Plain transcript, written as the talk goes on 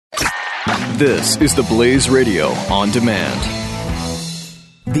This is the Blaze Radio on demand.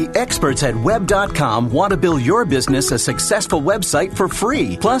 The experts at Web.com want to build your business a successful website for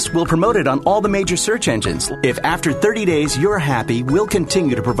free. Plus, we'll promote it on all the major search engines. If after 30 days you're happy, we'll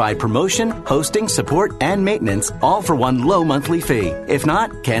continue to provide promotion, hosting, support, and maintenance, all for one low monthly fee. If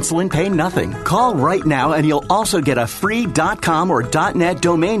not, cancel and pay nothing. Call right now and you'll also get a free .com or .net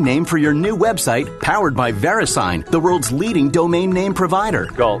domain name for your new website, powered by VeriSign, the world's leading domain name provider.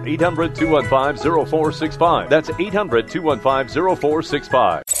 Call 800-215-0465. That's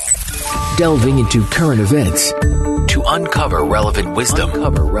 800-215-0465. Delving into current events to uncover relevant wisdom.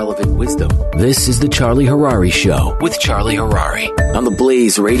 This is the Charlie Harary Show with Charlie Harary on the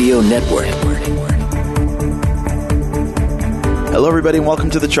Blaze Radio Network. Hello, everybody, and welcome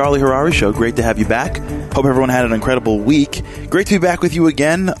to the Charlie Harary Show. Great to have you back. Hope everyone had an incredible week. Great to be back with you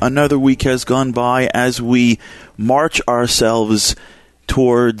again. Another week has gone by as we march ourselves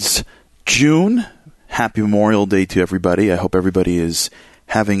towards June. Happy Memorial Day to everybody. I hope everybody is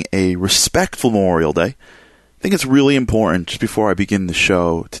having a respectful Memorial Day. I think it's really important, just before I begin the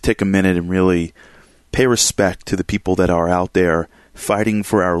show, to take a minute and really pay respect to the people that are out there fighting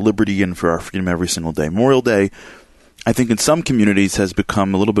for our liberty and for our freedom every single day. Memorial Day, I think in some communities, has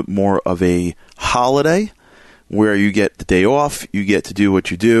become a little bit more of a holiday where you get the day off, you get to do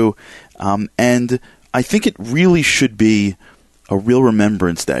what you do, and I think it really should be a real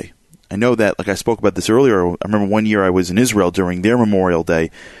Remembrance Day. I know that, like I spoke about this earlier, I remember one year I was in Israel during their Memorial Day,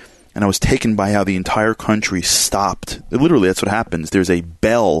 and I was taken by how the entire country stopped. Literally, that's what happens. There's a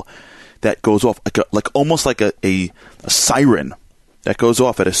bell that goes off, almost like a siren that goes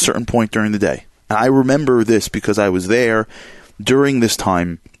off at a certain point during the day. And I remember this because I was there during this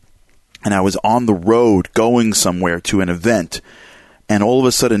time, and I was on the road going somewhere to an event, and all of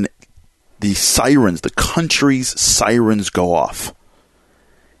a sudden, the sirens, the country's sirens go off.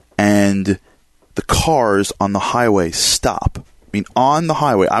 And the cars on the highway stop. I mean, on the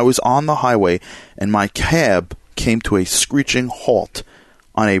highway. I was on the highway, and my cab came to a screeching halt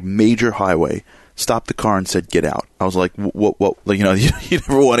on a major highway. Stopped the car and said, "Get out." I was like, "What?" Like, you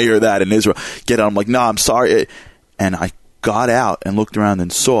never want to hear that in Israel. Get out. I'm like, "No, I'm sorry." And I got out and looked around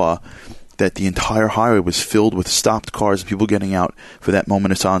and saw that the entire highway was filled with stopped cars and people getting out for that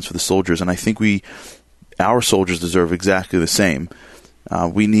moment of silence for the soldiers. And I think our soldiers deserve exactly the same.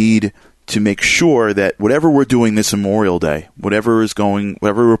 We need to make sure that whatever we're doing this Memorial Day, whatever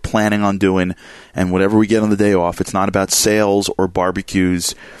we're planning on doing, and whatever we get on the day off, it's not about sales or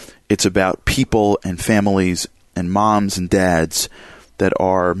barbecues. It's about people and families and moms and dads that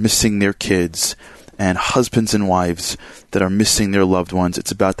are missing their kids, and husbands and wives that are missing their loved ones.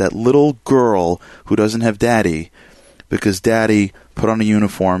 It's about that little girl who doesn't have daddy, because daddy put on a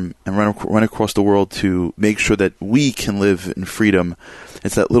uniform and run across the world to make sure that we can live in freedom.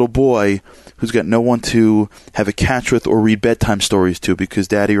 It's that little boy who's got no one to have a catch with or read bedtime stories to, because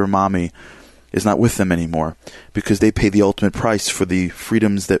daddy or mommy is not with them anymore, because they pay the ultimate price for the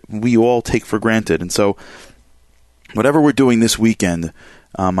freedoms that we all take for granted. And so whatever we're doing this weekend,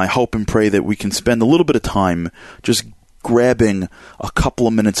 I hope and pray that we can spend a little bit of time just grabbing a couple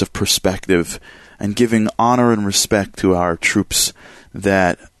of minutes of perspective and giving honor and respect to our troops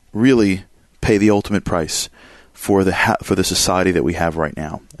that really pay the ultimate price for the society that we have right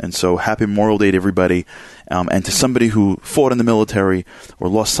now. And so, happy Memorial Day to everybody, and to somebody who fought in the military or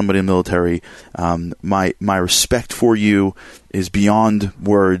lost somebody in the military. My respect for you is beyond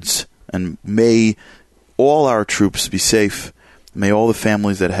words, and may all our troops be safe. May all the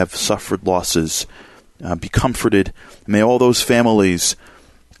families that have suffered losses be comforted. May all those families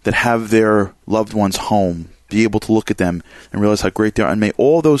that have their loved ones home be able to look at them and realize how great they are. And may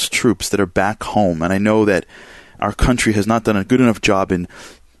all those troops that are back home, and I know that our country has not done a good enough job in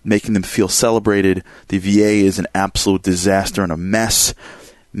making them feel celebrated. The VA is an absolute disaster and a mess.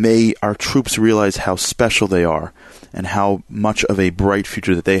 May our troops realize how special they are and how much of a bright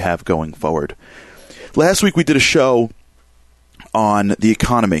future that they have going forward. Last week we did a show on the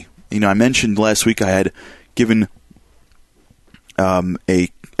economy. I mentioned last week I had given a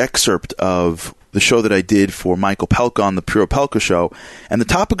excerpt of the show that I did for Michael Pelka on the Pure Pelka show, and the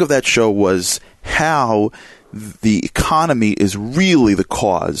topic of that show was how the economy is really the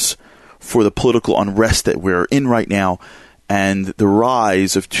cause for the political unrest that we're in right now, and the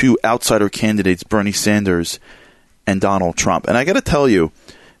rise of two outsider candidates, Bernie Sanders and Donald Trump. And I got to tell you,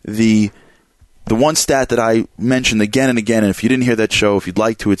 the one stat that I mentioned again and again, and if you didn't hear that show, if you'd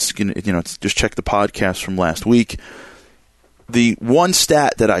like to, it's just check the podcast from last week. The one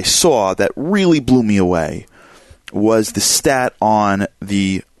stat that I saw that really blew me away was the stat on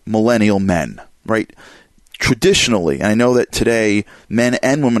the millennial men, right? traditionally, and I know that today men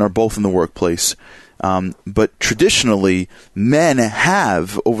and women are both in the workplace, but traditionally men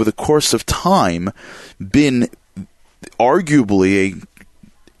have, over the course of time, been arguably a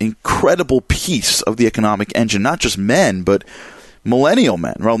incredible piece of the economic engine. Not just men, but millennial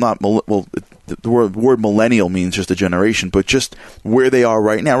men. The word millennial means just a generation, but just where they are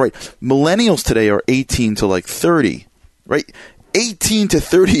right now. Right, millennials today are 18 to like 30. Right, 18 to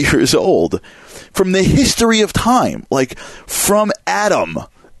 30 years old. From the history of time, like from Adam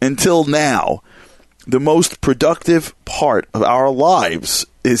until now, the most productive part of our lives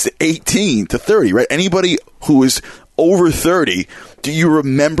is 18 to 30. Right, anybody who is over 30, do you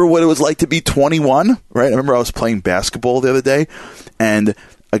remember what it was like to be 21? Right? I remember I was playing basketball the other day, and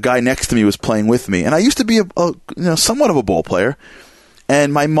a guy next to me was playing with me. And I used to be somewhat of a ball player,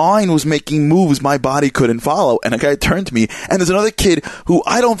 and my mind was making moves my body couldn't follow. And a guy turned to me, and there's another kid who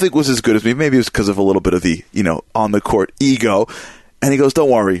I don't think was as good as me. Maybe it was because of a little bit of the, on the court ego. And he goes, "Don't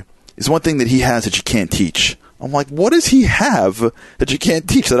worry. There's one thing that he has that you can't teach." I'm like, what does he have that you can't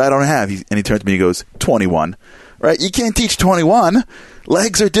teach that I don't have? And he turns to me and he goes, 21. Right? You can't teach 21.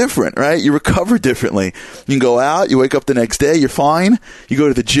 Legs are different, right? You recover differently. You can go out, you wake up the next day, you're fine. You go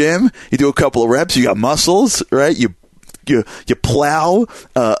to the gym, you do a couple of reps, you got muscles, right? You plow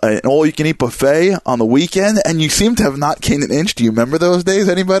an all-you-can-eat buffet on the weekend, and you seem to have not gained an inch. Do you remember those days,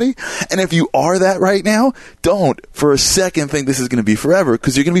 anybody? And if you are that right now, don't for a second think this is going to be forever,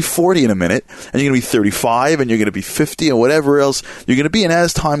 because you're going to be 40 in a minute, and you're going to be 35, and you're going to be 50, and whatever else you're going to be. And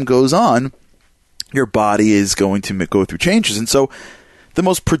as time goes on, your body is going to go through changes. And so the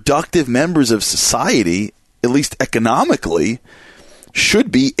most productive members of society, at least economically,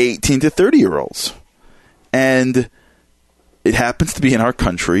 should be 18 to 30-year-olds. And it happens to be in our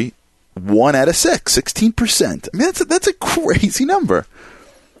country 1 out of 6, 16%. I mean, that's a crazy number.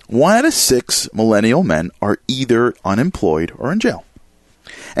 1 out of 6 millennial men are either unemployed or in jail.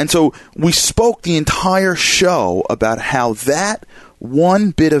 And so we spoke the entire show about how that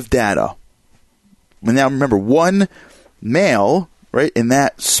one bit of data, and now remember, one male, right, in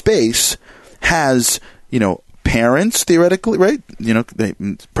that space has, parents theoretically, right?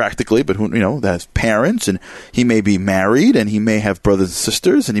 Practically, but that has parents, and he may be married, and he may have brothers and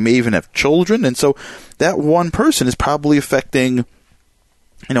sisters, and he may even have children. And so that one person is probably affecting,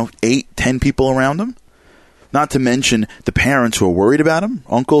 8, 10 people around him. Not to mention the parents who are worried about him,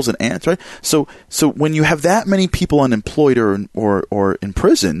 uncles and aunts, right? So when you have that many people unemployed or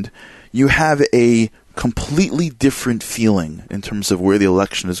imprisoned, you have a completely different feeling in terms of where the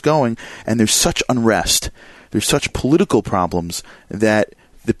election is going, and there's such unrest, there's such political problems that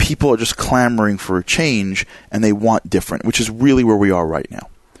the people are just clamoring for a change, and they want different, which is really where we are right now.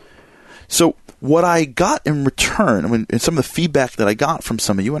 So what I got in return, and some of the feedback that I got from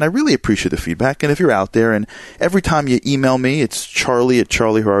some of you, and I really appreciate the feedback, and if you're out there, and every time you email me, it's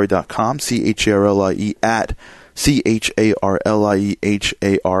charlie@charlieharari.com, CHARLIE at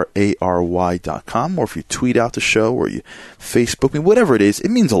CHARLIEHARARY.com, or if you tweet out the show or you Facebook me, whatever it is,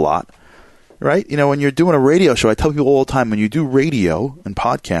 it means a lot, right? When you're doing a radio show, I tell people all the time, when you do radio and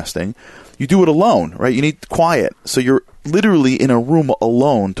podcasting, you do it alone, right? You need quiet. So you're literally in a room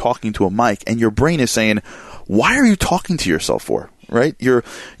alone talking to a mic, and your brain is saying, why are you talking to yourself for? Right?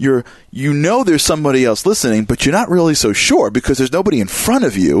 There's somebody else listening, but you're not really so sure because there's nobody in front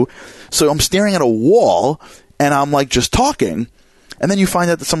of you. So I'm staring at a wall, and I'm like just talking, and then you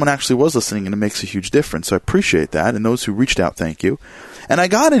find out that someone actually was listening, and it makes a huge difference. So I appreciate that, and those who reached out, thank you. And I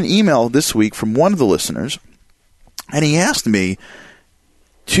got an email this week from one of the listeners, and he asked me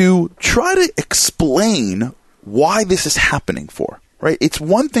to try to explain why this is happening for, right? It's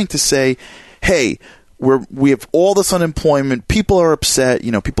one thing to say, hey, we have all this unemployment, people are upset,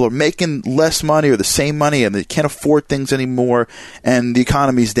 people are making less money or the same money, and they can't afford things anymore, and the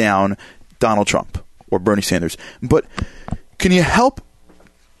economy's down, Donald Trump or Bernie Sanders. But can you help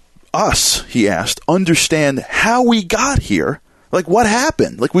us, he asked, understand how we got here? Like, what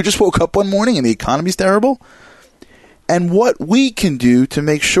happened? Like, we just woke up one morning and the economy's terrible? And what we can do to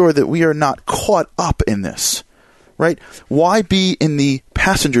make sure that we are not caught up in this, right? Why be in the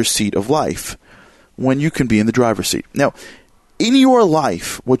passenger seat of life when you can be in the driver's seat? Now, in your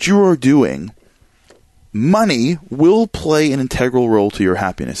life, what you are doing, money will play an integral role to your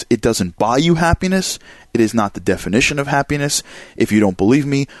happiness. It doesn't buy you happiness. It is not the definition of happiness. If you don't believe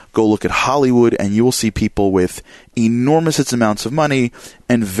me, go look at Hollywood, and you will see people with enormous amounts of money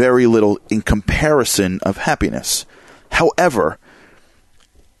and very little in comparison of happiness. However,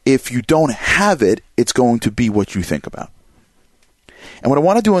 if you don't have it, it's going to be what you think about. And what I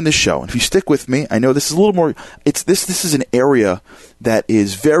want to do on this show, and if you stick with me, I know this is a little more, this is an area that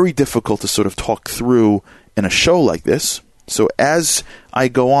is very difficult to sort of talk through in a show like this. So as I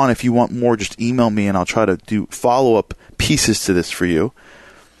go on, if you want more, just email me and I'll try to do follow-up pieces to this for you.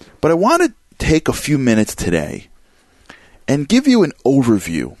 But I want to take a few minutes today and give you an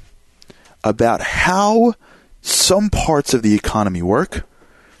overview about how some parts of the economy work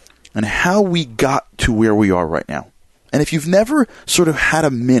and how we got to where we are right now. And if you've never sort of had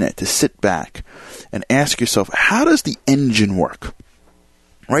a minute to sit back and ask yourself, how does the engine work?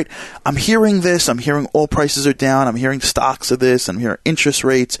 Right? I'm hearing this. I'm hearing oil prices are down. I'm hearing stocks of this. I'm hearing interest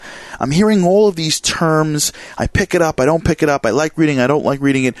rates. I'm hearing all of these terms. I pick it up. I don't pick it up. I like reading. I don't like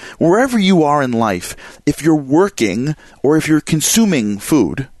reading it. Wherever you are in life, if you're working or if you're consuming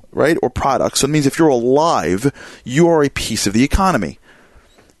food, right, or products, so it means if you're alive, you are a piece of the economy.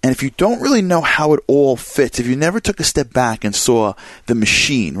 And if you don't really know how it all fits, if you never took a step back and saw the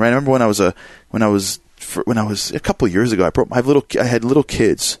machine, right? I remember when I was a couple of years ago, I had little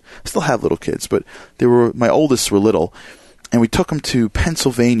kids. I still have little kids, but my oldest were little, and we took them to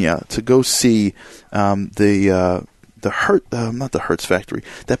Pennsylvania to go see not the Hertz factory,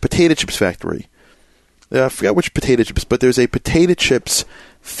 that potato chips factory. I forgot which potato chips, but there's a potato chips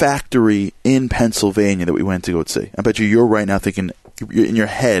factory in Pennsylvania that we went to go see. I bet you're right now thinking in your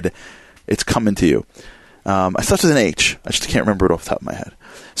head, it's coming to you. I started with an H. I just can't remember it off the top of my head.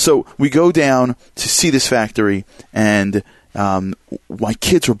 So we go down to see this factory, and my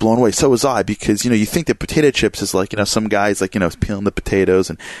kids were blown away. So was I, because you think that potato chips is like some guys like peeling the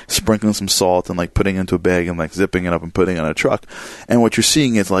potatoes and sprinkling some salt and like putting it into a bag and like zipping it up and putting it on a truck. And what you're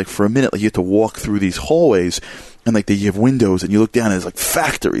seeing is like for a minute, like, you have to walk through these hallways. And like you have windows, and you look down, and there's like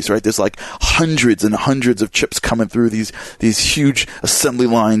factories, right? There's like hundreds and hundreds of chips coming through these huge assembly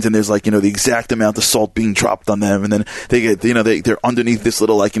lines, and there's like the exact amount of salt being dropped on them, and then they get they're underneath this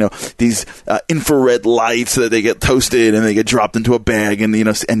little like these infrared lights that they get toasted, and they get dropped into a bag, and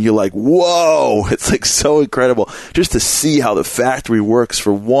and you're like, whoa! It's like so incredible just to see how the factory works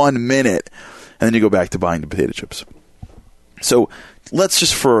for 1 minute, and then you go back to buying the potato chips. So let's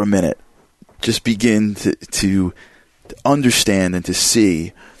just for a minute just begin to understand and to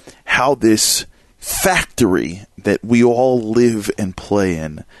see how this factory that we all live and play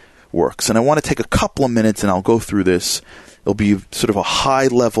in works. And I want to take a couple of minutes, and I'll go through this. It'll be sort of a high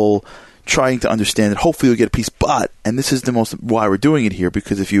level trying to understand it. Hopefully you'll get a piece. But, and this is the most why we're doing it here,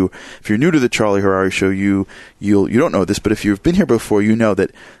 because if you're new to the Charlie Harary Show, you don't know this, but if you've been here before, you know that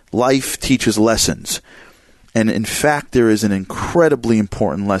life teaches lessons. And in fact, there is an incredibly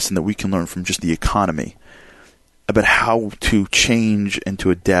important lesson that we can learn from just the economy about how to change and to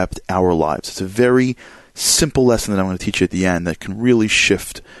adapt our lives. It's a very simple lesson that I'm going to teach you at the end that can really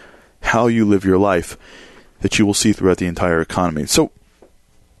shift how you live your life, that you will see throughout the entire economy. So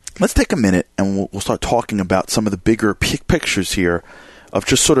let's take a minute and we'll start talking about some of the bigger pictures here of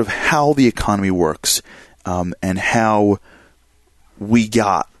just sort of how the economy works and how we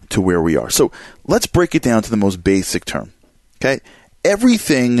got to where we are. So let's break it down to the most basic term. Okay?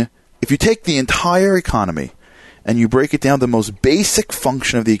 Everything, if you take the entire economy and you break it down, the most basic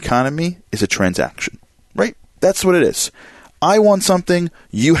function of the economy is a transaction. Right? That's what it is. I want something,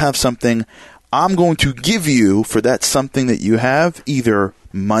 you have something. I'm going to give you for that something that you have either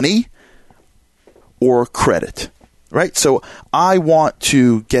money or credit. Right? So I want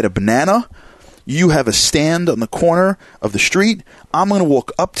to get a banana. You have a stand on the corner of the street. I'm going to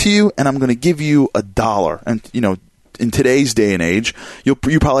walk up to you and I'm going to give you $1. And, in today's day and age, you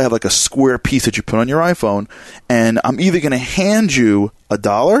probably have like a square piece that you put on your iPhone. And I'm either going to hand you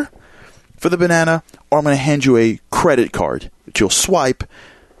 $1 for the banana, or I'm going to hand you a credit card that you'll swipe.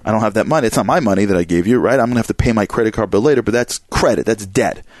 I don't have that money. It's not my money that I gave you, right? I'm going to have to pay my credit card bill later, but that's credit. That's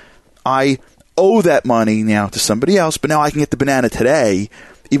debt. I owe that money now to somebody else, but now I can get the banana today,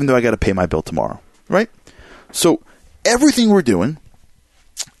 even though I got to pay my bill tomorrow, right? So everything you're doing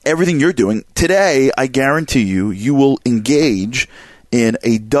today, I guarantee you will engage in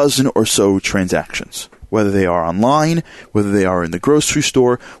a dozen or so transactions, whether they are online, whether they are in the grocery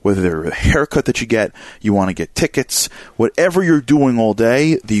store, whether they're a haircut that you get, you want to get tickets, whatever you're doing all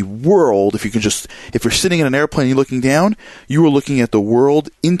day, the world, if you're sitting in an airplane and you're looking down, you are looking at the world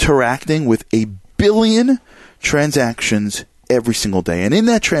interacting with 1 billion transactions every single day. And in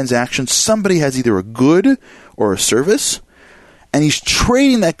that transaction, somebody has either a good or a service, and he's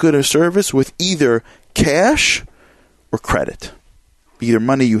trading that good or service with either cash or credit. Either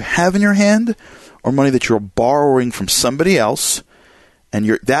money you have in your hand or money that you're borrowing from somebody else,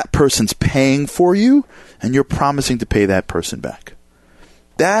 and that person's paying for you, and you're promising to pay that person back.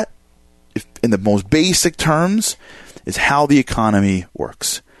 That, in the most basic terms, is how the economy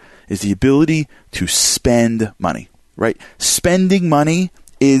works, is the ability to spend money. Right? Spending money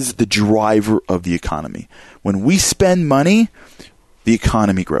is the driver of the economy. When we spend money, the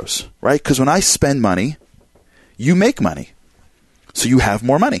economy grows, right? Because when I spend money, you make money. So you have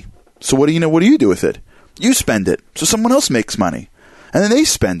more money. So what do you do with it? You spend it. So someone else makes money. And then they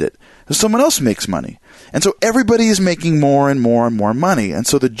spend it. So someone else makes money. And so everybody is making more and more and more money. And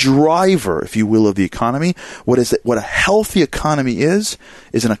so the driver, if you will, of the economy, what a healthy economy is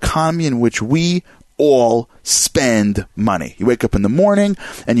an economy in which we all spend money. You wake up in the morning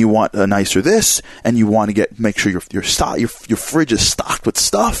and you want a nicer this, and you want to make sure your fridge is stocked with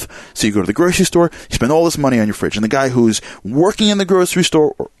stuff. So you go to the grocery store, you spend all this money on your fridge. And the guy who's working in the grocery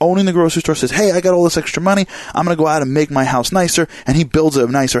store or owning the grocery store says, hey, I got all this extra money. I'm going to go out and make my house nicer. And he builds a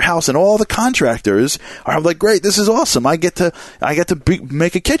nicer house. And all the contractors are like, great, this is awesome. I get to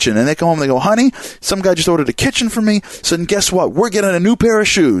make a kitchen. And they come home and they go, honey, some guy just ordered a kitchen for me. So then guess what? We're getting a new pair of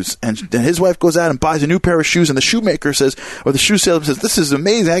shoes. And then his wife goes out and buys a new pair of shoes, and the shoemaker says, or the shoe salesman says, this is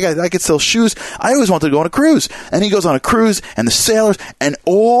amazing. I could sell shoes. I always wanted to go on a cruise. And he goes on a cruise, and the sailors and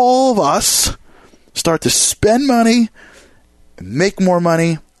all of us start to spend money, make more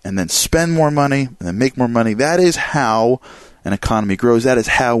money, and then spend more money, and then make more money. That is how an economy grows. That is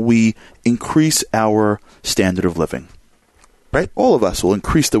how we increase our standard of living. Right? All of us will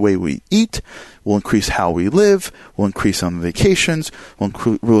increase the way we eat, will increase how we live, will increase on the vacations,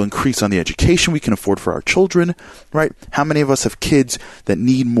 will increase on the education we can afford for our children, right? How many of us have kids that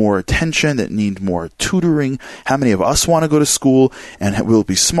need more attention, that need more tutoring? How many of us want to go to school and will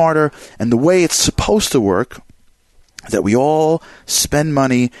be smarter? And the way it's supposed to work is that we all spend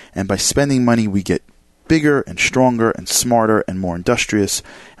money, and by spending money we get bigger and stronger and smarter and more industrious,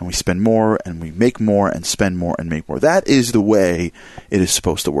 and we spend more and we make more and spend more and make more. That is the way it is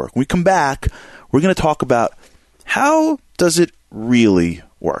supposed to work. When we come back, we're going to talk about how does it really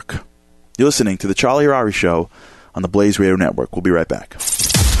work. You're listening to The Charlie Harary Show on the Blaze Radio Network. We'll be right back.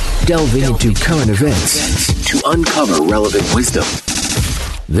 Delving into current events to uncover relevant wisdom.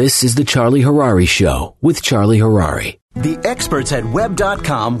 This is The Charlie Harary Show with Charlie Harary. The experts at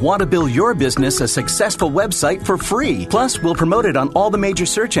web.com want to build your business a successful website for free. Plus, we'll promote it on all the major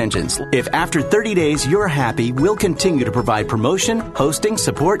search engines. If after 30 days you're happy, we'll continue to provide promotion, hosting,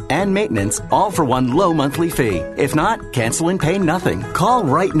 support, and maintenance, all for one low monthly fee. If not, cancel and pay nothing. Call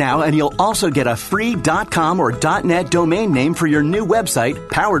right now and you'll also get a free .com or .net domain name for your new website,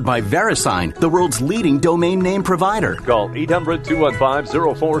 powered by VeriSign, the world's leading domain name provider. Call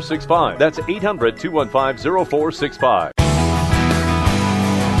 800-215-0465. That's 800-215-0465.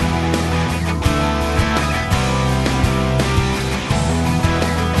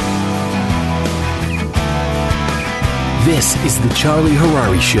 This is The Charlie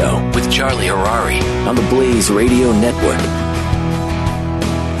Harary Show with Charlie Harary on the Blaze Radio Network.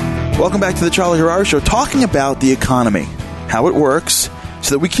 Welcome back to The Charlie Harary Show, talking about the economy, how it works,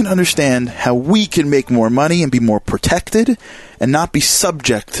 so that we can understand how we can make more money and be more protected and not be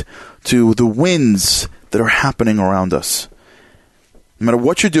subject to the winds that are happening around us. No matter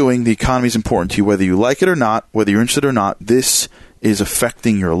what you're doing, the economy is important to you, whether you like it or not, whether you're interested or not. This is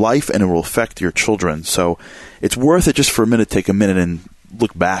affecting your life, and it will affect your children. So it's worth it just for a minute, take a minute and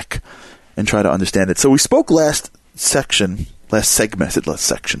look back and try to understand it. So we spoke last segment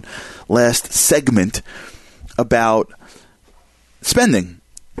about spending.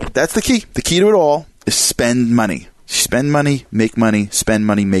 That's the key. The key to it all is spend money. Spend money, make money, spend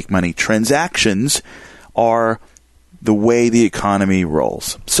money, make money. Transactions are the way the economy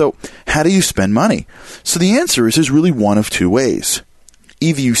rolls. So how do you spend money? So the answer is there's really one of two ways.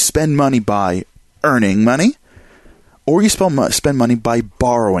 Either you spend money by earning money, or you spend money by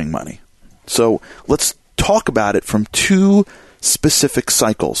borrowing money. So let's talk about it from two specific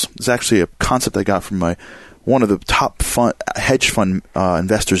cycles. It's actually a concept I got from one of the top hedge fund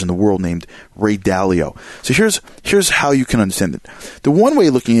investors in the world named Ray Dalio. So here's how you can understand it. The one way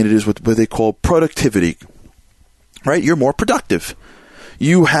of looking at it is what they call productivity. Right? You're more productive.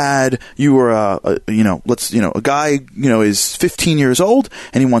 A guy, is 15 years old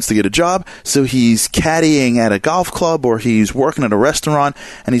and he wants to get a job. So he's caddying at a golf club, or he's working at a restaurant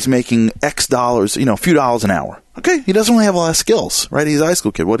and he's making X dollars, a few dollars an hour. Okay. He doesn't really have a lot of skills, right? He's a high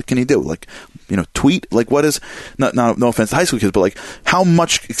school kid. What can he do? Tweet? What is, no offense to high school kids, but how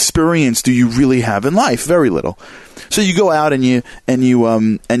much experience do you really have in life? Very little. So you go out and you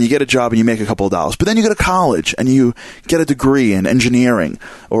get a job and you make a couple of dollars. But then you go to college and you get a degree in engineering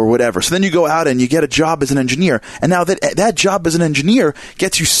or whatever. So then you go out and you get a job as an engineer. And now that job as an engineer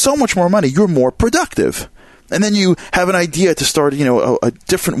gets you so much more money, you're more productive. And then you have an idea to start, a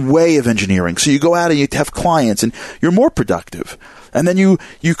different way of engineering. So you go out and you have clients and you're more productive. And then you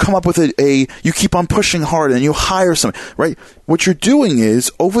come up with you keep on pushing hard and you hire someone, right? What you're doing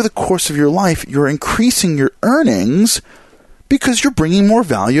is over the course of your life, you're increasing your earnings because you're bringing more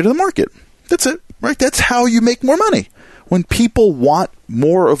value to the market. That's it, right? That's how you make more money. When people want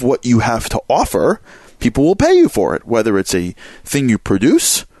more of what you have to offer, people will pay you for it, whether it's a thing you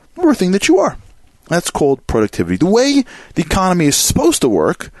produce or a thing that you are. That's called productivity. The way the economy is supposed to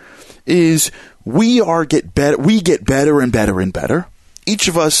work is we get better and better and better. Each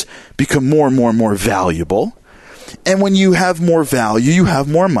of us become more and more and more valuable. And when you have more value, you have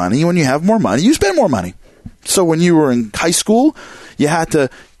more money. When you have more money, you spend more money. So when you were in high school, you had to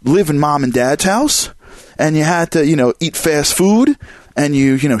live in mom and dad's house, and you had to, eat fast food, and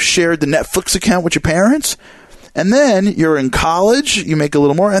you shared the Netflix account with your parents. And then you're in college, you make a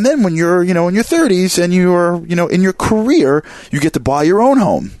little more. And then when you're, in your 30s and you're, in your career, you get to buy your own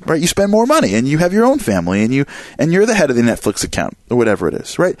home, right? You spend more money and you have your own family and you're the head of the Netflix account or whatever it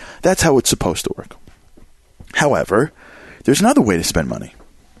is, right? That's how it's supposed to work. However, there's another way to spend money.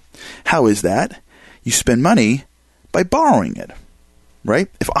 How is that? You spend money by borrowing it, right?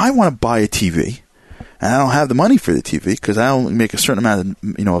 If I want to buy a TV and I don't have the money for the TV because I only make a certain amount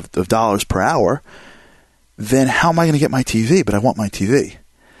of dollars per hour, then how am I going to get my TV? But I want my TV.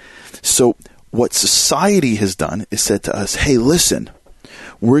 So what society has done is said to us, hey, listen,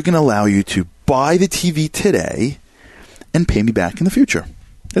 we're going to allow you to buy the TV today and pay me back in the future.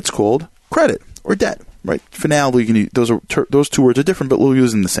 It's called credit or debt, right? For now, we can use, those two words are different, but we'll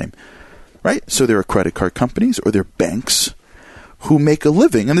use them the same, right? So there are credit card companies or there are banks who make a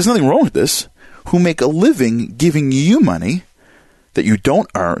living, and there's nothing wrong with this, who make a living giving you money that you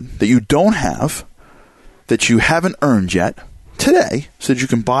don't earn, that you don't have, that you haven't earned yet today so that you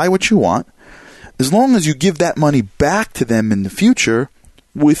can buy what you want, as long as you give that money back to them in the future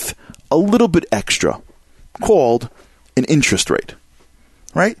with a little bit extra called an interest rate,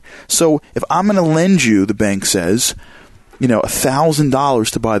 right? So if I'm going to lend you, the bank says,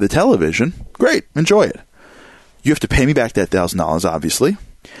 $1,000 to buy the television, great, enjoy it. You have to pay me back that $1,000, obviously.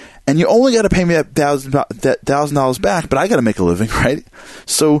 And you only got to pay me that $1,000 back, but I got to make a living, right?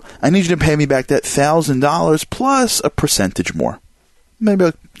 So I need you to pay me back that $1,000 plus a percentage more. Maybe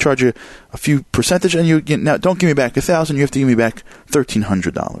I'll charge you a few percentage, and now don't give me back $1,000. You have to give me back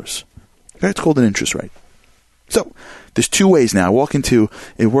 $1,300. Okay, it's called an interest rate. So there's two ways now. I walk into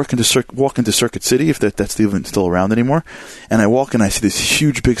Circuit City, if that's even still around anymore, and I walk and I see this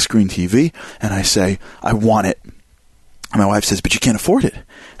huge big screen TV, and I say, I want it. And my wife says, but you can't afford it. And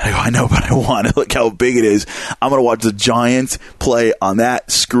I go, I know, but I want it. Look how big it is. I'm going to watch the Giants play on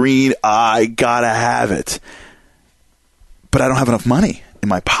that screen. I got to have it. But I don't have enough money in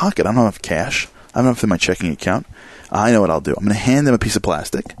my pocket. I don't have enough cash. I don't have enough in my checking account. I know what I'll do. I'm going to hand them a piece of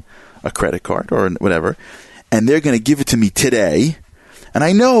plastic, a credit card or whatever, and they're going to give it to me today. And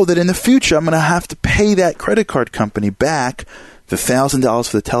I know that in the future, I'm going to have to pay that credit card company back the $1,000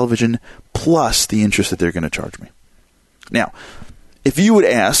 for the television plus the interest that they're going to charge me. Now, if you would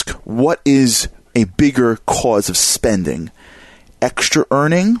ask, what is a bigger cause of spending, extra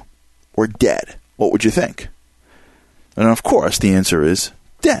earning or debt? What would you think? And of course, the answer is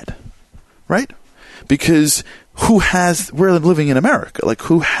debt, right? Because we're living in America, like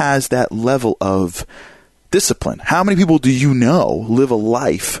who has that level of discipline? How many people do you know live a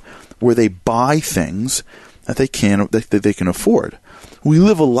life where they buy things that they can afford? We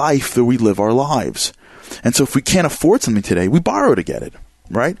live a life that we live our lives. And so if we can't afford something today, we borrow to get it,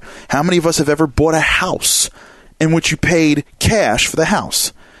 right? How many of us have ever bought a house in which you paid cash for the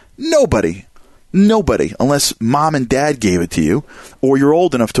house? Nobody, unless mom and dad gave it to you, or you're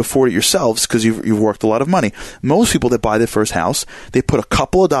old enough to afford it yourselves because you've worked a lot of money. Most people that buy their first house, they put a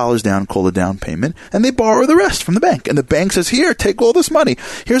couple of dollars down called a down payment, and they borrow the rest from the bank. And the bank says, here, take all this money.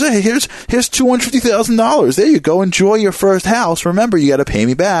 Here's $250,000. There you go. Enjoy your first house. Remember, you got to pay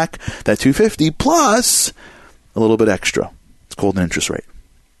me back that $250 plus a little bit extra. It's called an interest rate.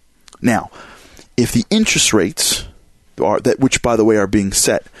 Now, if the interest rates which by the way are being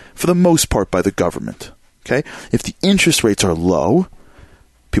set for the most part by the government, okay? If the interest rates are low,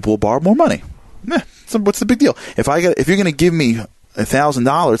 people will borrow more money. So what's the big deal? If you're going to give me $1,000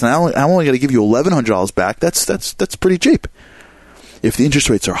 and I'm only going to give you $1,100 back, that's pretty cheap. If the interest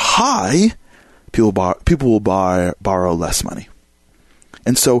rates are high, people will borrow less money.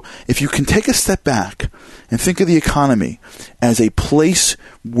 And so if you can take a step back and think of the economy as a place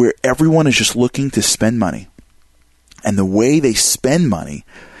where everyone is just looking to spend money, and the way they spend money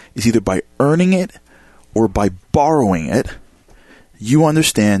is either by earning it or by borrowing it, you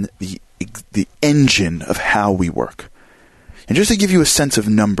understand the the engine of how we work. And just to give you a sense of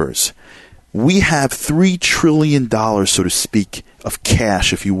numbers, we have $3 trillion, so to speak, of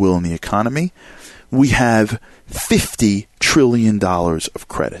cash, if you will, in the economy. We have $50 trillion of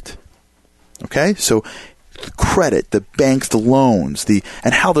credit. Okay? So credit, the banks, the loans,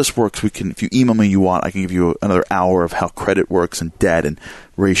 and how this works, if you email me you want, I can give you another hour of how credit works and debt and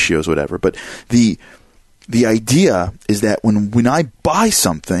ratios, whatever. But the idea is that when I buy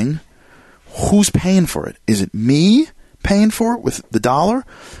something, who's paying for it? Is it me paying for it with the dollar,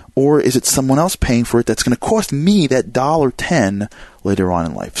 or is it someone else paying for it that's going to cost me that $1.10 later on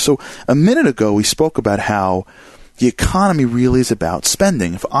in life? So a minute ago, we spoke about how the economy really is about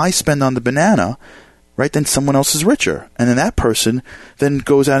spending. If I spend on the banana, right, then someone else is richer. And then that person then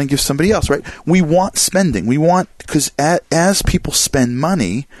goes out and gives somebody else, right? We want spending. Because as people spend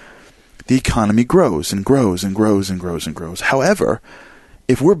money, the economy grows and grows and grows and grows and grows. However,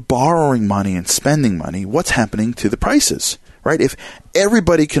 if we're borrowing money and spending money, what's happening to the prices, right? If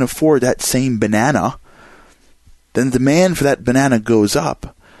everybody can afford that same banana, then the demand for that banana goes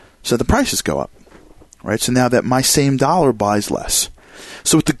up, so the prices go up, right? So now that my same dollar buys less.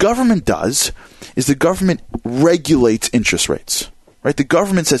 So what the government does is the government regulates interest rates, right? The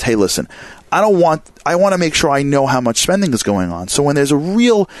government says, hey, listen, I want to make sure I know how much spending is going on. So when there's a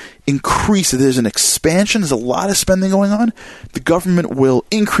real increase, there's an expansion, there's a lot of spending going on, the government will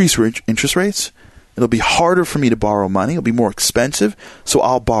increase interest rates. It'll be harder for me to borrow money. It'll be more expensive, so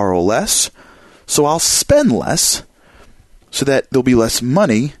I'll borrow less. So I'll spend less so that there'll be less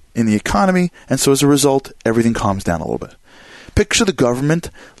money in the economy, and so as a result, everything calms down a little bit. Picture the government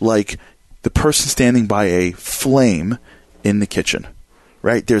like the person standing by a flame in the kitchen,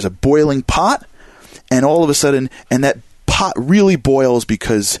 right? There's a boiling pot, and all of a sudden, and that pot really boils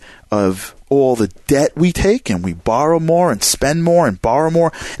because of all the debt we take, and we borrow more and spend more and borrow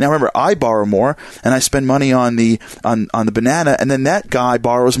more. Now remember, I borrow more and I spend money on the banana, and then that guy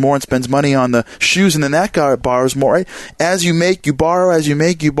borrows more and spends money on the shoes, and then that guy borrows more, right? As you make, you borrow, as you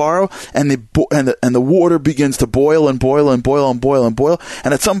make, you borrow, and the water begins to boil and boil and boil and boil and boil,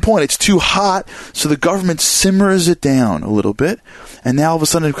 and at some point it's too hot, so the government simmers it down a little bit, and now all of a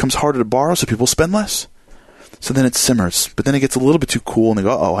sudden it becomes harder to borrow, so people spend less. So then it simmers, but then it gets a little bit too cool, and they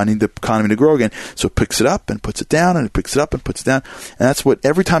go, oh, I need the economy to grow again. So it picks it up and puts it down, and it picks it up and puts it down. And that's what,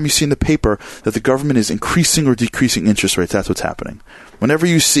 every time you see in the paper that the government is increasing or decreasing interest rates, that's what's happening. Whenever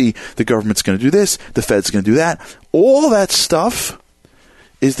you see the government's going to do this, the Fed's going to do that, all that stuff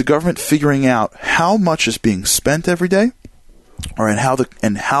is the government figuring out how much is being spent every day, or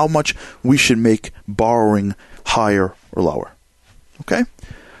and how much we should make borrowing higher or lower. Okay?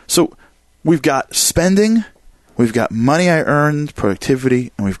 So we've got spending, we've got money I earned,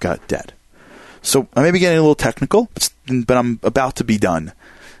 productivity, and we've got debt. So I may be getting a little technical, but I'm about to be done.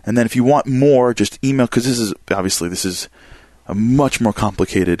 And then if you want more, just email, because this is a much more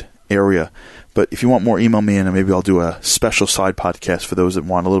complicated area. But if you want more, email me, and maybe I'll do a special side podcast for those that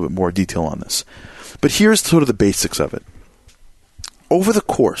want a little bit more detail on this. But here's sort of the basics of it. Over the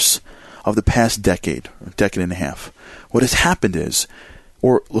course of the past decade, or decade and a half, what has happened is,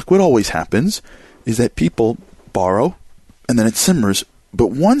 or look, what always happens is that people borrow, and then it simmers. But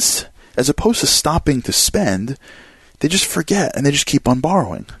once, as opposed to stopping to spend, they just forget, and they just keep on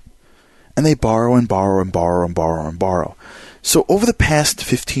borrowing. And they borrow and borrow and borrow and borrow and borrow. So over the past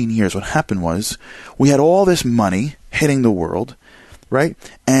 15 years, what happened was we had all this money hitting the world, right?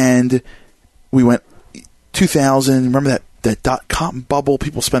 And we went 2000, remember that dot-com bubble,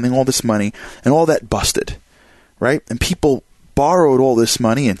 people spending all this money, and all that busted, right? And people borrowed all this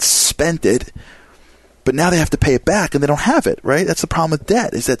money and spent it, but now they have to pay it back, and they don't have it, right? That's the problem with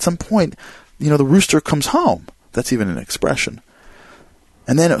debt, is at some point, the rooster comes home. That's even an expression.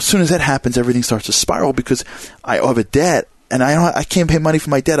 And then as soon as that happens, everything starts to spiral because I have a debt, and I can't pay money for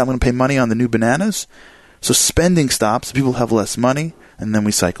my debt. I'm going to pay money on the new bananas. So spending stops, people have less money, and then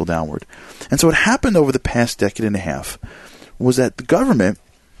we cycle downward. And so what happened over the past decade and a half was that the government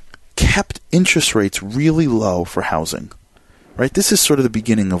kept interest rates really low for housing, right? This is sort of the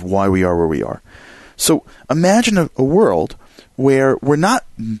beginning of why we are where we are. So imagine a world where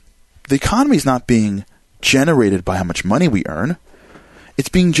the economy is not being generated by how much money we earn. It's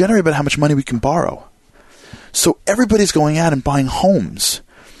being generated by how much money we can borrow. So everybody's going out and buying homes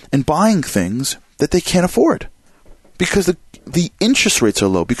and buying things that they can't afford because the interest rates are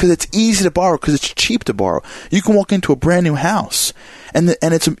low, because it's easy to borrow, because it's cheap to borrow. You can walk into a brand new house and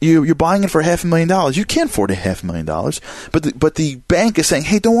you're buying it for $500,000. You can't afford $500,000, but the bank is saying,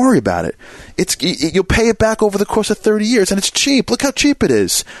 hey, don't worry about it. You'll pay it back over the course of 30 years, and it's cheap. Look how cheap it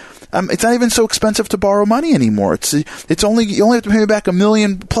is. It's not even so expensive to borrow money anymore. It's only you only have to pay me back $1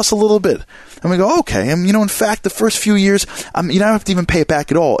 million plus a little bit. And we go, okay. And in fact, the first few years, you don't have to even pay it back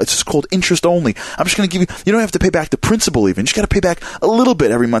at all. It's just called interest only. I'm just going to give you. You don't have to pay back the principal even. You just got to pay back a little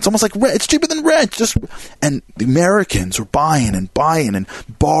bit every month. It's almost like rent. It's cheaper than rent. And the Americans are buying and buying and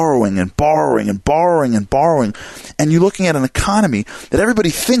borrowing and borrowing and borrowing and borrowing. And you're looking at an economy that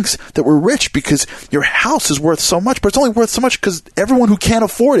everybody thinks that we're rich because your house is worth so much, but it's only worth so much because everyone who can't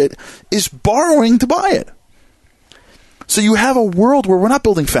afford it is borrowing to buy it. So you have a world where we're not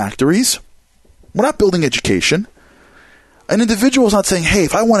building factories. We're not building education. An individual is not saying, hey,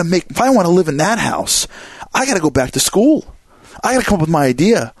 if I want to live in that house, I got to go back to school. I got to come up with my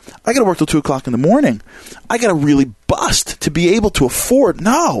idea. I got to work till 2 o'clock in the morning. I got to really bust to be able to afford.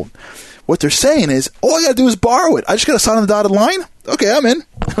 No. What they're saying is, all I got to do is borrow it. I just got to sign on the dotted line? Okay, I'm in.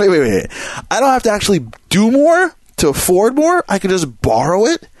 Wait. I don't have to actually do more to afford more. I can just borrow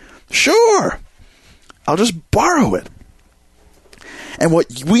it? Sure. I'll just borrow it. And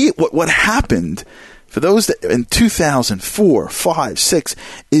what happened for those that in 2004, 5, 6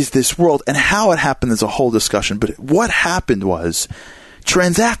 is this world, and how it happened is a whole discussion. But what happened was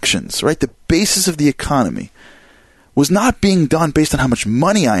transactions, right? The basis of the economy was not being done based on how much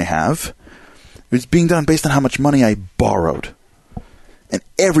money I have. It was being done based on how much money I borrowed. And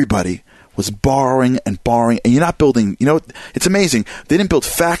everybody was borrowing and borrowing. And you're not building, it's amazing. They didn't build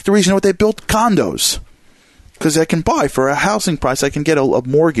factories. You know what they built? Condos. Because I can buy for a housing price, I can get a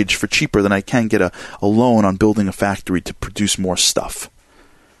mortgage for cheaper than I can get a loan on building a factory to produce more stuff.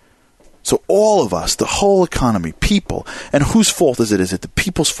 So all of us, the whole economy, people, and whose fault is it? Is it the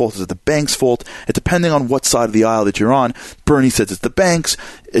people's fault? Is it the bank's fault? Depending on what side of the aisle that you're on, Bernie says it's the banks,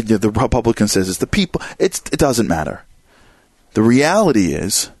 the Republican says it's the people. It doesn't matter. The reality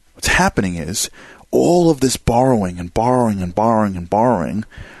is, what's happening is, all of this borrowing and borrowing and borrowing and borrowing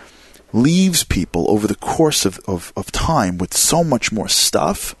leaves people over the course of time with so much more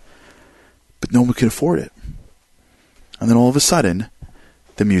stuff, but no one can afford it. And then all of a sudden,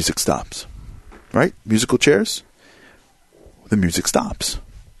 the music stops. Right? Musical chairs? The music stops.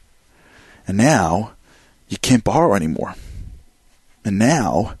 And now, you can't borrow anymore. And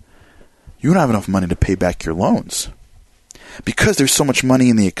now, you don't have enough money to pay back your loans. Because there's so much money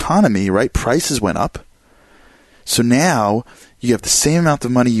in the economy, right? Prices went up. So now, you have the same amount of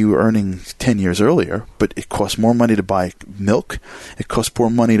money you were earning 10 years earlier, but it costs more money to buy milk. It costs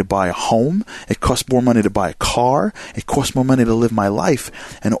more money to buy a home. It costs more money to buy a car. It costs more money to live my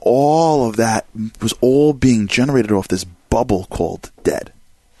life. And all of that was all being generated off this bubble called debt.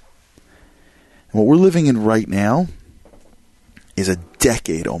 And what we're living in right now is a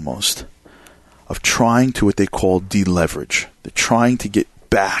decade almost of trying to what they call deleverage. They're trying to get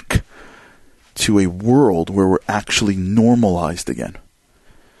back to a world where we're actually normalized again.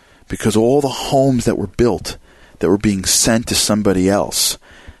 Because all the homes that were built, that were being sent to somebody else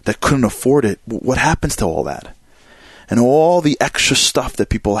that couldn't afford it, what happens to all that? And all the extra stuff that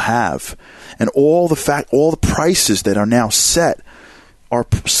people have, and all the prices that are now set are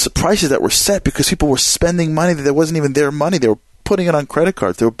prices that were set because people were spending money that wasn't even their money. They were putting it on credit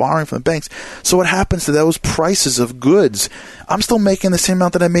cards. They were borrowing from the banks. So what happens to those prices of goods? I'm still making the same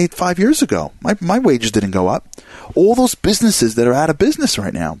amount that I made 5 years ago. My wages didn't go up. All those businesses that are out of business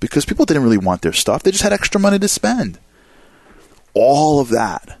right now because people didn't really want their stuff. They just had extra money to spend. All of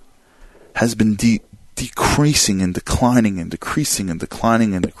that has been decreasing and declining and decreasing and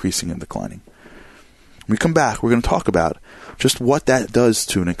declining and decreasing and declining. When we come back, we're going to talk about just what that does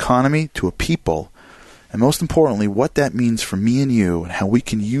to an economy, to a people, and most importantly, what that means for me and you and how we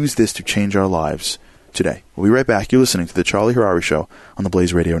can use this to change our lives today. We'll be right back. You're listening to The Charlie Harary Show on the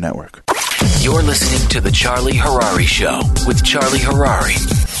Blaze Radio Network. You're listening to The Charlie Harary Show with Charlie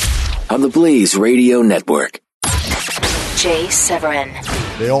Harary on the Blaze Radio Network. Jay Severin.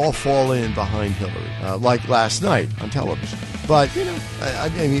 They all fall in behind Hillary, like last night on television. But, I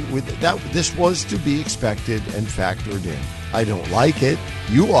mean, this was to be expected and factored in. I don't like it.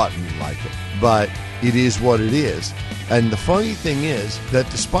 You oughtn't like it. But it is what it is. And the funny thing is that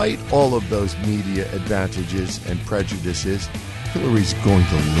despite all of those media advantages and prejudices, Hillary's going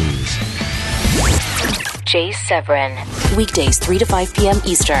to lose. Jay Severin. Weekdays 3 to 5 p.m.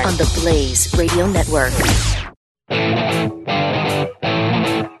 Eastern on the Blaze Radio Network.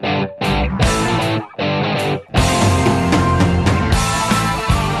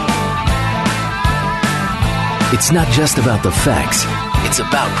 It's not just about the facts. It's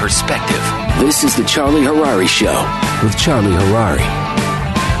about perspective. This is the Charlie Harary Show with Charlie Harary.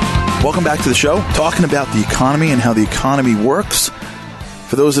 Welcome back to the show, talking about the economy and how the economy works.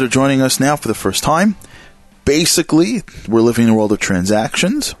 For those that are joining us now for the first time, basically, we're living in a world of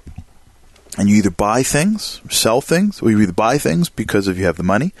transactions. And you either buy things, or sell things, or you either buy things because you have the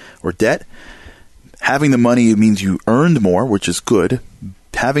money or debt. Having the money means you earned more, which is good.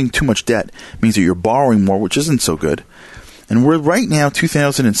 Having too much debt means that you're borrowing more, which isn't so good. And we're right now,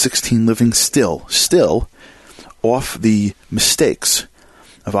 2016, living still off the mistakes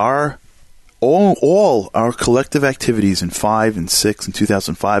of all our collective activities in 5 and 6 and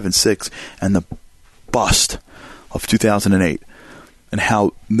 2005 and 6 and the bust of 2008 and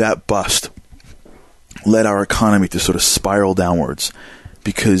how that bust led our economy to sort of spiral downwards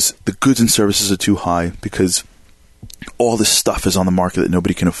because the goods and services are too high, because all this stuff is on the market that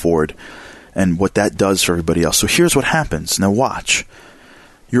nobody can afford, and what that does for everybody else. So here's what happens. Now watch.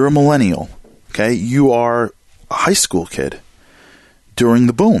 You're a millennial, okay? You are a high school kid during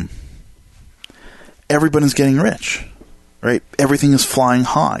the boom. Everybody's getting rich, right? Everything is flying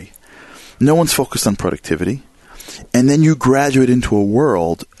high. No one's focused on productivity. And then you graduate into a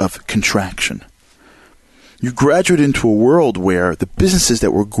world of contraction. You graduate into a world where the businesses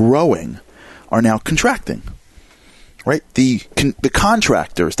that were growing are now contracting, right? The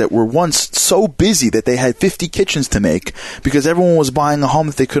contractors that were once so busy that they had 50 kitchens to make because everyone was buying a home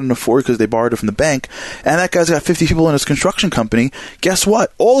that they couldn't afford because they borrowed it from the bank, and that guy's got 50 people in his construction company. Guess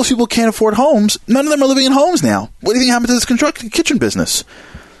what? All those people can't afford homes. None of them are living in homes now. What do you think happened to this construction kitchen business?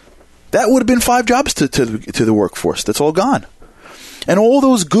 That would have been 5 jobs to the workforce. That's all gone. And all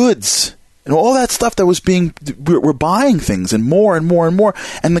those goods and all that stuff that was we're buying things and more and more and more,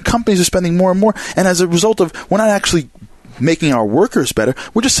 and the companies are spending more and more, and as a result of, we're not actually making our workers better,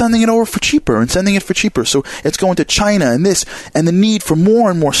 we're just sending it over for cheaper and sending it for cheaper. So it's going to China and this, and the need for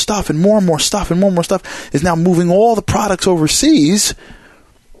more and more stuff and more and more stuff and more and more stuff is now moving all the products overseas.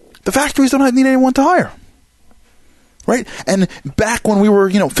 The factories don't need anyone to hire. Right? And back when we were,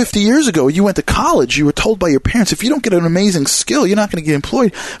 50 years ago, you went to college, you were told by your parents, if you don't get an amazing skill, you're not going to get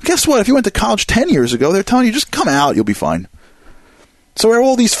employed. Guess what? If you went to college 10 years ago, they're telling you, just come out, you'll be fine. So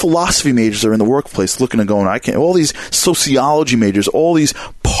all these philosophy majors are in the workplace looking and going, all these sociology majors, all these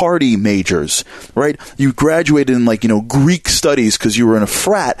party majors, right? You graduated in Greek studies because you were in a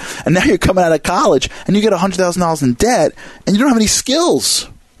frat, and now you're coming out of college and you get $100,000 in debt and you don't have any skills.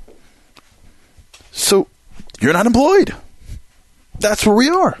 So you're not employed. That's where we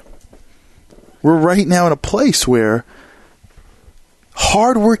are. We're right now in a place where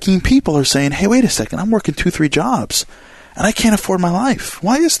hardworking people are saying, hey, wait a second, I'm working 2-3 jobs and I can't afford my life.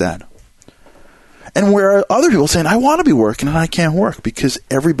 Why is that? And where other people are saying, I want to be working and I can't work, because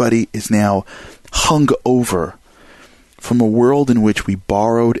everybody is now hung over from a world in which we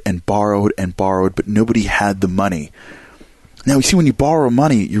borrowed and borrowed and borrowed, but nobody had the money. Now, you see, when you borrow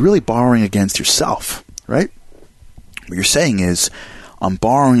money, you're really borrowing against yourself, right? What you're saying is, I'm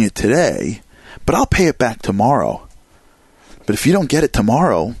borrowing it today, but I'll pay it back tomorrow. But if you don't get it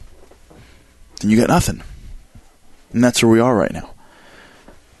tomorrow, then you got nothing. And that's where we are right now.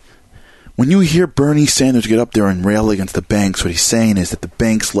 When you hear Bernie Sanders get up there and rail against the banks, what he's saying is that the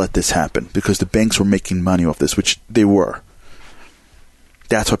banks let this happen because the banks were making money off this, which they were.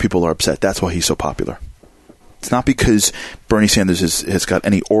 That's why people are upset. That's why he's so popular. It's not because Bernie Sanders has got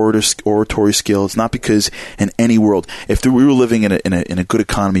any oratory skill. It's not because in any world, if we were living in a good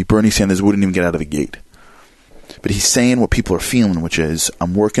economy, Bernie Sanders wouldn't even get out of the gate. But he's saying what people are feeling, which is,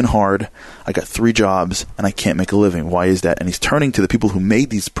 I'm working hard, I got 3 jobs, and I can't make a living. Why is that? And he's turning to the people who made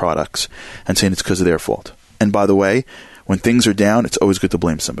these products and saying it's because of their fault. And by the way, when things are down, it's always good to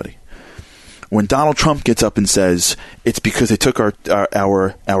blame somebody. When Donald Trump gets up and says it's because they took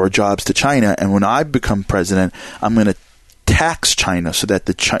our jobs to China, and when I become president, I'm going to tax China so that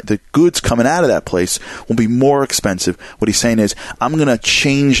the goods coming out of that place will be more expensive. What he's saying is, I'm going to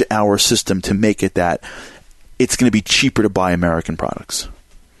change our system to make it that it's going to be cheaper to buy American products.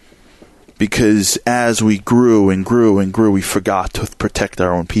 Because as we grew and grew and grew, we forgot to protect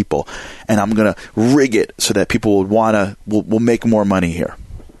our own people. And I'm going to rig it so that people will make more money here.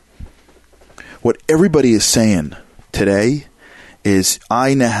 What everybody is saying today is,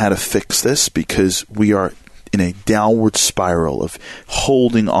 I know how to fix this, because we are in a downward spiral of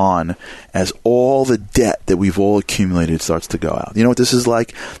holding on as all the debt that we've all accumulated starts to go out. You know what this is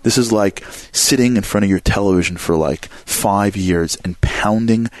like? This is like sitting in front of your television for 5 years and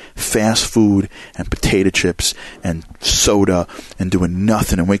pounding fast food and potato chips and soda and doing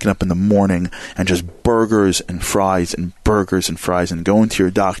nothing, and waking up in the morning and just burgers and fries and burgers and fries, and going to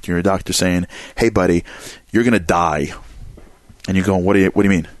your doctor saying, hey buddy, you're going to die. And you're going, what do you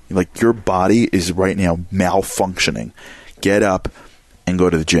mean? Your body is right now malfunctioning. Get up and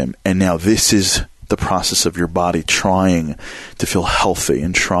go to the gym. And now this is the process of your body trying to feel healthy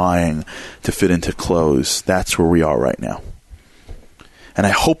and trying to fit into clothes. That's where we are right now. And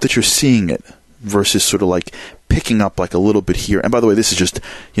I hope that you're seeing it versus sort of like picking up like a little bit here. And by the way, this is just,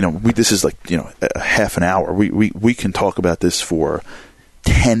 this is like, a half an hour. We can talk about this for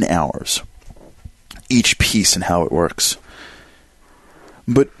 10 hours, each piece and how it works.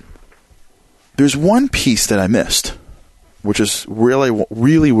 But there's one piece that I missed, which is really,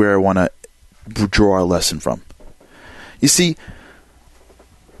 really where I want to draw our lesson from. You see,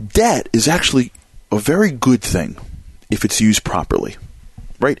 debt is actually a very good thing if it's used properly,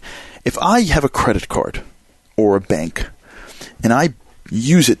 right? If I have a credit card or a bank and I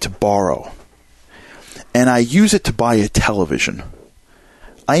use it to borrow and I use it to buy a television,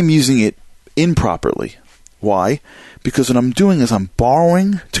 I'm using it improperly. Why? Because what I'm doing is I'm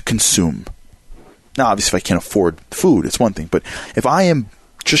borrowing to consume. Now, obviously, if I can't afford food, it's one thing. But if I am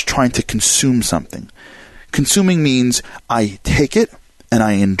just trying to consume something, consuming means I take it and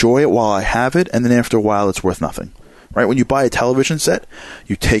I enjoy it while I have it, and then after a while, it's worth nothing. Right? When you buy a television set,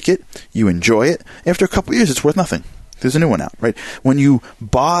 you take it, you enjoy it. After a couple of years, it's worth nothing. There's a new one out, right? When you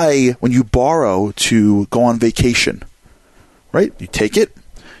borrow to go on vacation, right? You take it,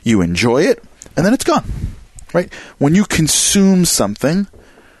 you enjoy it, and then it's gone, right? When you consume something,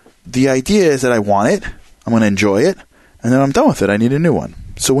 the idea is that I want it, I'm going to enjoy it, and then I'm done with it. I need a new one.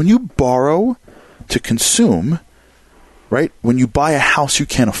 So when you borrow to consume, right? When you buy a house you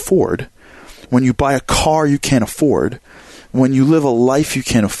can't afford, when you buy a car you can't afford, when you live a life you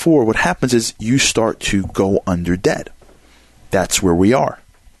can't afford, what happens is you start to go under debt. That's where we are.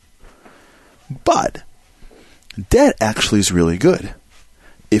 But debt actually is really good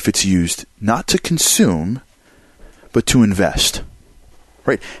if it's used not to consume, but to invest.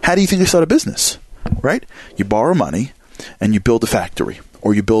 Right? How do you think you start a business? Right? You borrow money and you build a factory,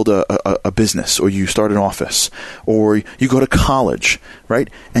 or you build a business, or you start an office, or you go to college, right?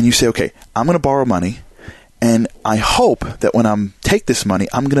 And you say, okay, I'm going to borrow money, and I hope that when I take this money,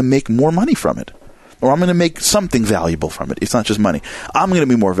 I'm going to make more money from it, or I'm going to make something valuable from it. It's not just money. I'm going to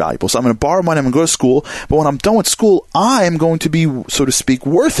be more valuable. So I'm going to borrow money, I'm going to go to school, but when I'm done with school, I am going to be, so to speak,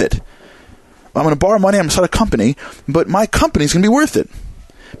 worth it. I'm going to borrow money, I'm going to start a company, but my company is going to be worth it.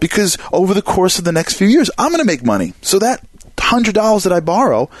 Because over the course of the next few years, I'm going to make money. So that $100 that I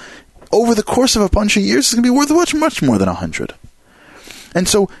borrow over the course of a bunch of years is going to be worth much, much more than $100. And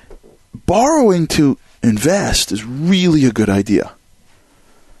so borrowing to invest is really a good idea.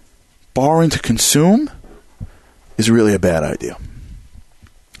 Borrowing to consume is really a bad idea.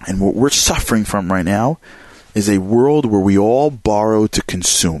 And what we're suffering from right now is a world where we all borrow to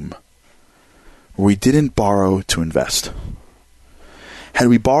consume, where we didn't borrow to invest. Had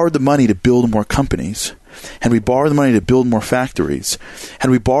we borrowed the money to build more companies, had we borrowed the money to build more factories,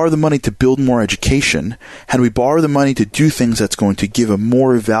 had we borrowed the money to build more education, had we borrowed the money to do things that's going to give a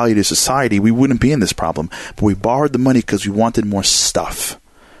more value to society, we wouldn't be in this problem. But we borrowed the money because we wanted more stuff.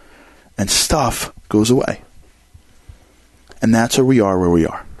 And stuff goes away. And that's where we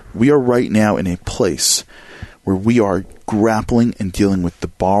are. We are right now in a place where we are grappling and dealing with the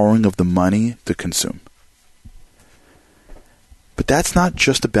borrowing of the money to consume. But that's not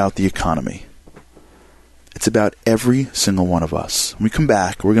just about the economy. It's about every single one of us. When we come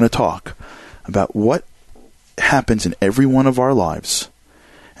back, we're going to talk about what happens in every one of our lives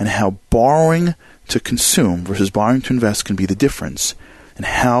and how borrowing to consume versus borrowing to invest can be the difference in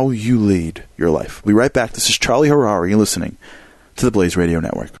how you lead your life. We'll be right back. This is Charlie Harari. You're listening to the Blaze Radio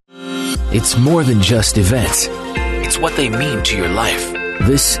Network. It's more than just events. It's what they mean to your life.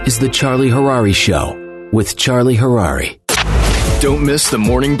 This is the Charlie Harari Show with Charlie Harari. Don't miss the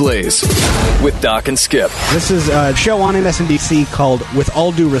Morning Blaze with Doc and Skip. This is a show on MSNBC called With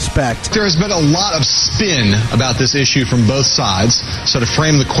All Due Respect. There has been a lot of spin about this issue from both sides. So to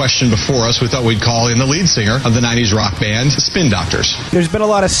frame the question before us, we thought we'd call in the lead singer of the 90s rock band, the Spin Doctors. There's been a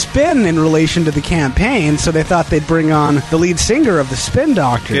lot of spin in relation to the campaign, so they thought they'd bring on the lead singer of the Spin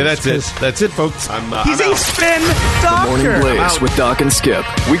Doctors. Yeah, that's it. That's it, folks. He's a spin doctor. The Morning Blaze with Doc and Skip.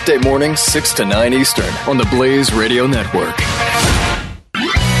 Weekday mornings, 6 to 9 Eastern on the Blaze Radio Network.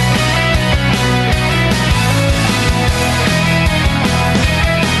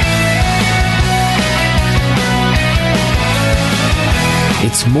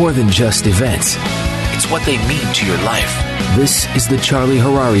 It's more than just events. It's what they mean to your life. This is the Charlie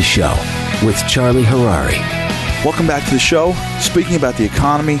Harari Show with Charlie Harari. Welcome back to the show. Speaking about the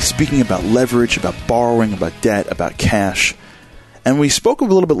economy, speaking about leverage, about borrowing, about debt, about cash. And we spoke a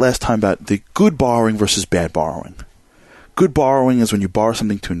little bit last time about the good borrowing versus bad borrowing. Good borrowing is when you borrow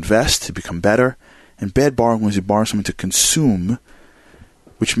something to invest, to become better. And bad borrowing is you borrow something to consume,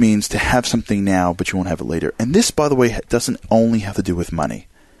 which means to have something now, but you won't have it later. And this, by the way, doesn't only have to do with money.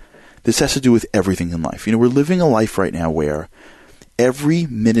 This has to do with everything in life. You know, we're living a life right now where every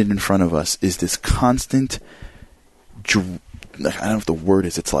minute in front of us is this constant, I don't know if the word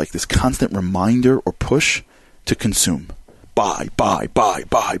is, it's like this constant reminder or push to consume. Buy,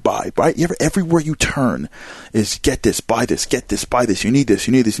 right? Everywhere you turn is get this, buy this, get this, buy this, you need this,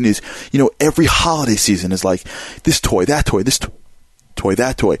 you need this, you need this. You know, every holiday season is like this toy, that toy, this toy,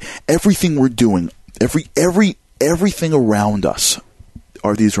 that toy. Everything we're doing, everything around us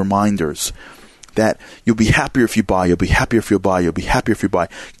are these reminders that you'll be happier if you buy, you'll be happier if you buy, you'll be happier if you buy.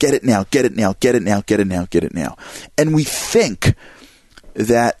 Get it now, get it now, get it now, get it now, get it now. And we think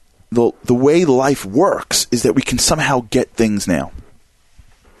that the way life works is that we can somehow get things now.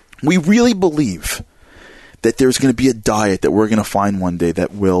 We really believe that there's going to be a diet that we're going to find one day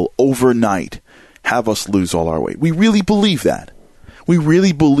that will overnight have us lose all our weight. We really believe that. We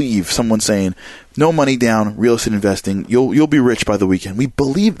really believe someone saying, no money down, real estate investing, you'll be rich by the weekend. We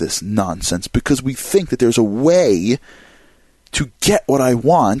believe this nonsense because we think that there's a way to get what I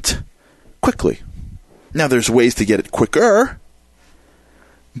want quickly. Now, there's ways to get it quicker,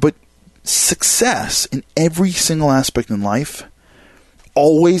 but success in every single aspect in life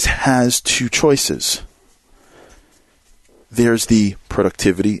always has two choices. There's the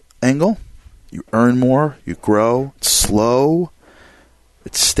productivity angle. You earn more, you grow, it's slow,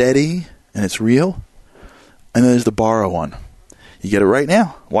 it's steady, and it's real. And then there's the borrow one. You get it right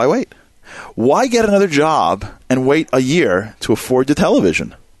now. Why wait? Why get another job and wait a year to afford the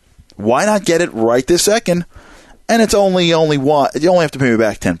television? Why not get it right this second? And it's only one. You only have to pay me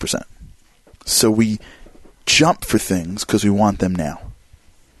back 10%. So we jump for things because we want them now.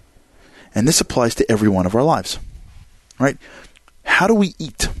 And this applies to every one of our lives. Right? How do we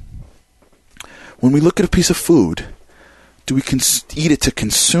eat? When we look at a piece of food, do we eat it to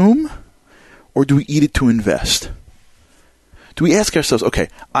consume or do we eat it to invest? Do we ask ourselves, okay,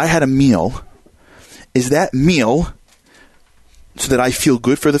 I had a meal. Is that meal so that I feel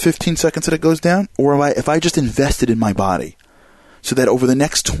good for the 15 seconds that it goes down? Or if I just invested in my body so that over the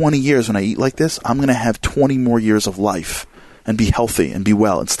next 20 years when I eat like this, I'm going to have 20 more years of life and be healthy and be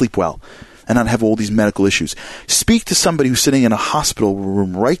well and sleep well and not have all these medical issues. Speak to somebody who's sitting in a hospital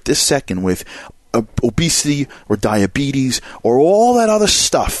room right this second with obesity or diabetes or all that other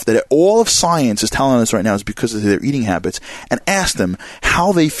stuff that all of science is telling us right now is because of their eating habits, and ask them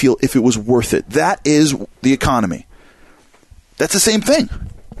how they feel if it was worth it. That is the economy. That's the same thing.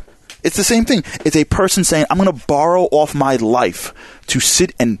 It's the same thing. It's a person saying, I'm going to borrow off my life to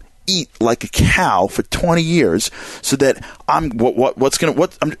sit and eat like a cow for 20 years so that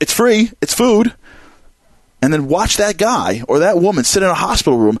it's free, it's food. And then watch that guy or that woman sit in a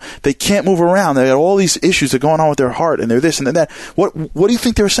hospital room. They can't move around. They got all these issues that are going on with their heart, and they're this and they're that. What do you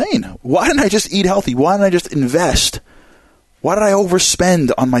think they're saying? Why didn't I just eat healthy? Why didn't I just invest? Why did I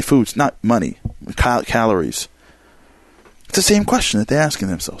overspend on my foods? Not money, calories. It's the same question that they're asking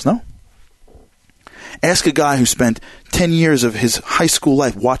themselves, no? Ask a guy who spent 10 years of his high school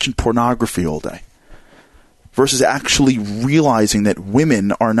life watching pornography all day versus actually realizing that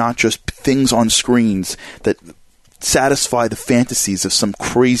women are not just things on screens that satisfy the fantasies of some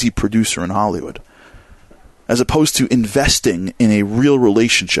crazy producer in Hollywood, as opposed to investing in a real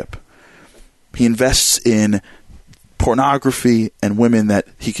relationship. He invests in pornography and women that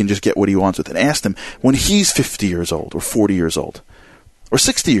he can just get what he wants with. And ask him, when he's 50 years old or 40 years old or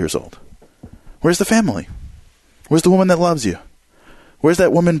 60 years old, where's the family? Where's the woman that loves you? Where's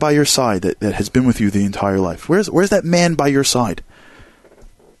that woman by your side that has been with you the entire life? Where's that man by your side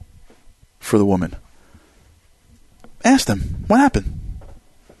for the woman? Ask them, what happened?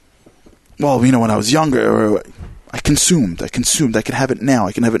 Well, when I was younger, I consumed. I can have it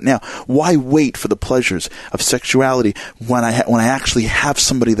now. Why wait for the pleasures of sexuality when I actually have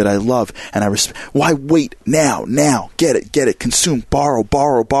somebody that I love and I respect? Why wait now? Get it. Consume, borrow,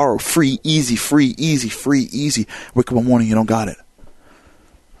 free, easy. Wake up one morning, you don't got it.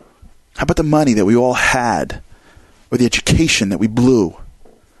 How about the money that we all had or the education that we blew?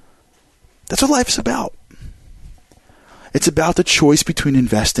 That's what life's about. It's about the choice between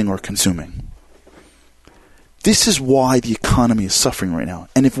investing or consuming. This is why the economy is suffering right now.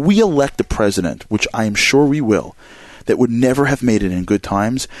 And if we elect a president, which I am sure we will, that would never have made it in good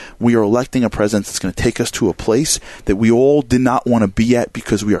times, we are electing a president that's going to take us to a place that we all did not want to be at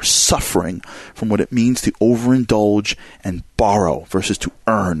because we are suffering from what it means to overindulge and borrow versus to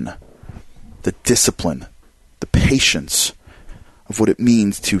earn. The discipline, the patience of what it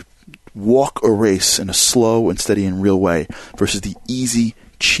means to walk a race in a slow and steady and real way versus the easy,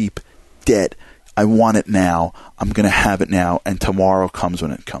 cheap debt. I want it now. I'm going to have it now, and tomorrow comes when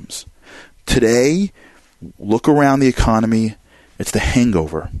it comes. Today, look around the economy. It's the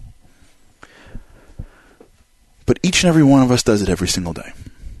hangover. But each and every one of us does it every single day.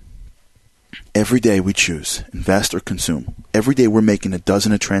 Every day we choose, invest or consume. Every day we're making a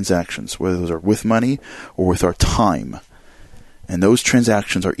dozen of transactions, whether those are with money or with our time. And those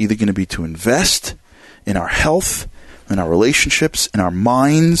transactions are either going to be to invest in our health, in our relationships, in our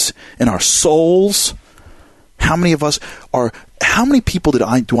minds, in our souls. How many people do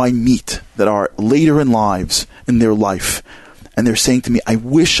I meet that are later in their life, and they're saying to me, I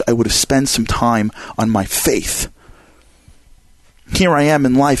wish I would have spent some time on my faith. Here I am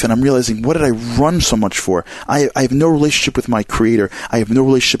in life, and I'm realizing, what did I run so much for? I have no relationship with my Creator. I have no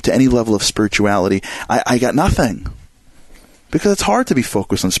relationship to any level of spirituality. I got nothing. Because it's hard to be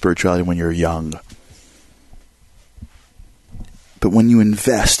focused on spirituality when you're young. But when you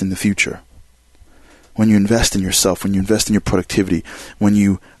invest in the future, when you invest in yourself, when you invest in your productivity, when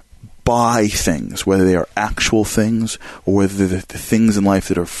you buy things, whether they are actual things or whether they're the things in life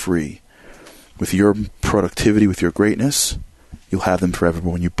that are free, with your productivity, with your greatness, you'll have them forever. But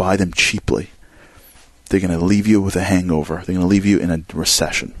when you buy them cheaply, they're going to leave you with a hangover. They're going to leave you in a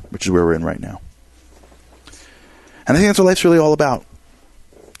recession, which is where we're in right now. And I think that's what life's really all about.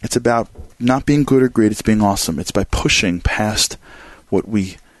 It's about not being good or great, it's being awesome. It's by pushing past what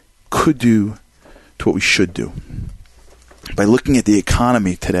we could do to what we should do. By looking at the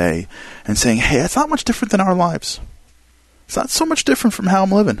economy today and saying, hey, it's not much different than our lives. It's not so much different from how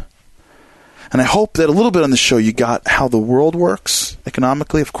I'm living. And I hope that a little bit on the show you got how the world works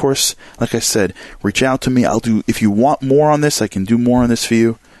economically. Of course, like I said, reach out to me. If you want more on this, I can do more on this for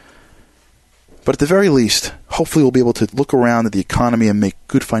you. But at the very least, hopefully we'll be able to look around at the economy and make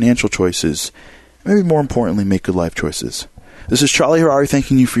good financial choices. Maybe more importantly, make good life choices. This is Charlie Harari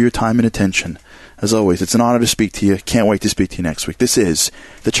thanking you for your time and attention. As always, it's an honor to speak to you. Can't wait to speak to you next week. This is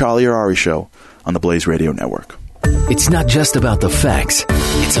The Charlie Harari Show on the Blaze Radio Network. It's not just about the facts.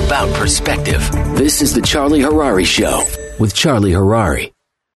 It's about perspective. This is The Charlie Harari Show with Charlie Harari.